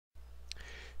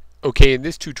Okay, in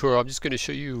this tutorial I'm just going to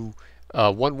show you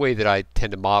one way that I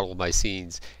tend to model my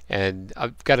scenes, and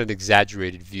I've got an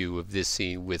exaggerated view of this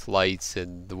scene with lights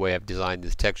and the way I've designed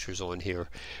the textures on here.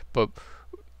 But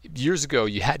years ago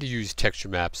you had to use texture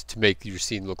maps to make your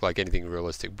scene look like anything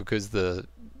realistic because the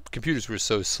computers were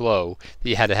so slow that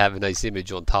you had to have a nice image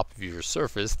on top of your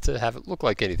surface to have it look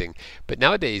like anything. But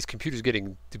nowadays computers are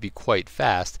getting to be quite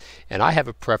fast, and I have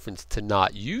a preference to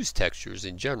not use textures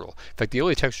in general. In fact, the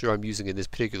only texture I'm using in this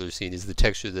particular scene is the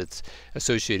texture that's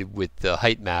associated with the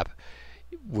height map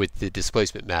with the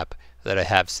displacement map that I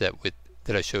have set with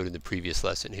that I showed in the previous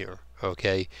lesson here.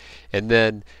 Okay, and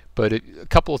then but a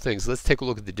couple of things. Let's take a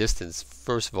look at the distance.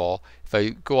 First of all, if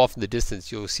I go off in the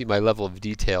distance, you'll see my level of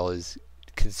detail is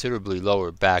considerably lower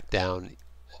back down.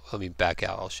 I mean back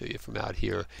out. I'll show you from out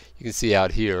here. You can see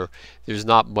out here there's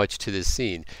not much to this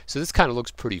scene, so this kind of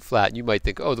looks pretty flat, and you might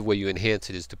think, oh, the way you enhance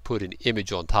it is to put an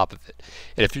image on top of it.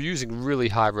 And if you're using really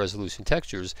high resolution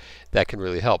textures, that can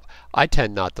really help. I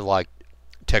tend not to like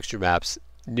texture maps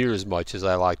near as much as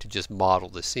I like to just model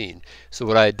the scene. So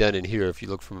what I had done in here, if you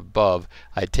look from above,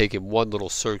 I had taken one little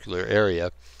circular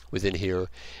area within here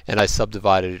and I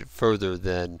subdivided it further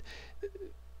than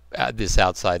this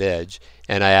outside edge,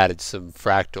 and I added some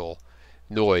fractal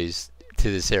noise to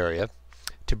this area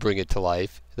to bring it to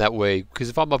life. That way, because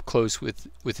if I'm up close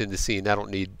within the scene, I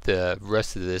don't need the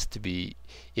rest of this to be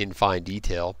in fine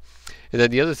detail. And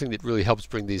then the other thing that really helps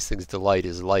bring these things to light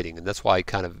is lighting, and that's why I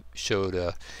kind of showed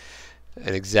an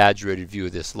exaggerated view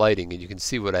of this lighting. And you can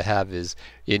see what I have is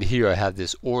in here I have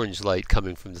this orange light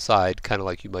coming from the side, kind of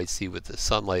like you might see with the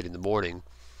sunlight in the morning,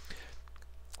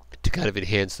 to kind of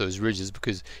enhance those ridges,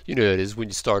 because you know it is when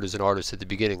you start as an artist at the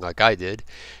beginning like I did,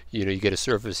 you know, you get a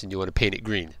surface and you want to paint it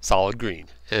green, solid green,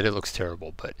 and it looks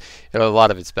terrible. But you know, a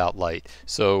lot of it's about light.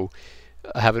 So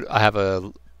I have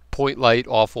a point light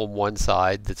off on one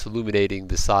side that's illuminating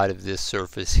the side of this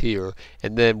surface here,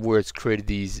 and then where it's created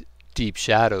these deep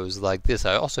shadows like this,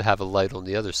 I also have a light on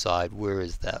the other side. Where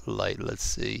is that light? Let's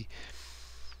see.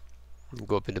 I'll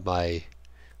go up into my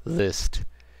list.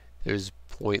 There's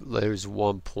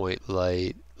one point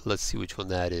light. Let's see which one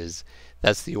that is.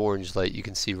 That's the orange light you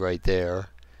can see right there.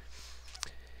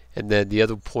 And then the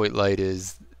other point light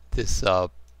is this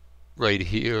right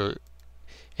here,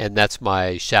 and that's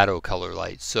my shadow color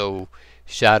light. So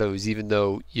shadows, even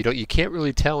though you can't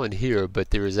really tell in here, but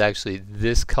there is actually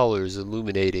this color is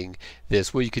illuminating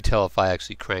this. Well, you could tell if I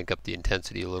actually crank up the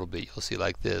intensity a little bit. You'll see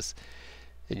like this,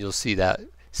 and you'll see that.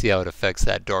 See how it affects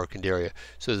that darkened area.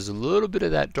 So there's a little bit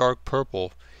of that dark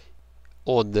purple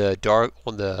on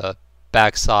the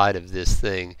back side of this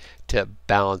thing to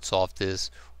balance off this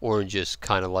orangish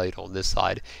kind of light on this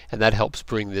side, and that helps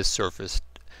bring this surface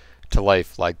to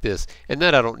life like this. And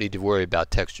then I don't need to worry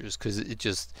about textures because it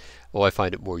just, I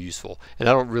find it more useful. And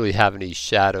I don't really have any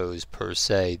shadows per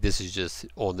se. This is just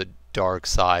on the dark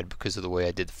side because of the way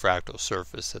I did the fractal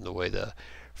surface and the way the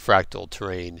fractal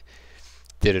terrain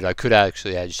did it. I could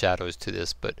actually add shadows to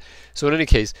this, but so in any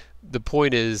case, the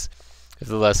point is of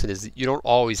the lesson is that you don't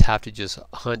always have to just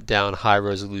hunt down high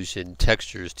resolution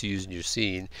textures to use in your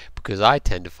scene, because I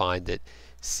tend to find that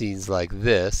scenes like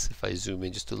this, if I zoom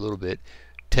in just a little bit,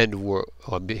 tend to work.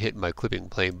 I'm hitting my clipping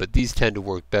plane, but these tend to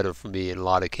work better for me in a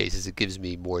lot of cases. It gives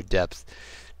me more depth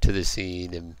to the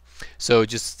scene, and so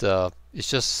just it's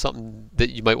just something that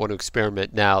you might want to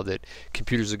experiment now that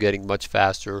computers are getting much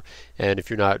faster, and if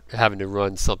you're not having to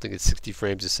run something at 60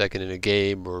 frames a second in a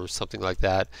game or something like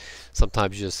that,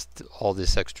 sometimes just all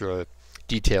this extra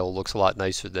detail looks a lot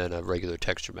nicer than a regular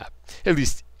texture map, at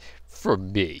least for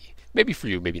me. Maybe for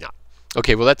you, maybe not.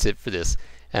 Okay, well that's it for this,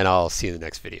 and I'll see you in the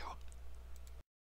next video.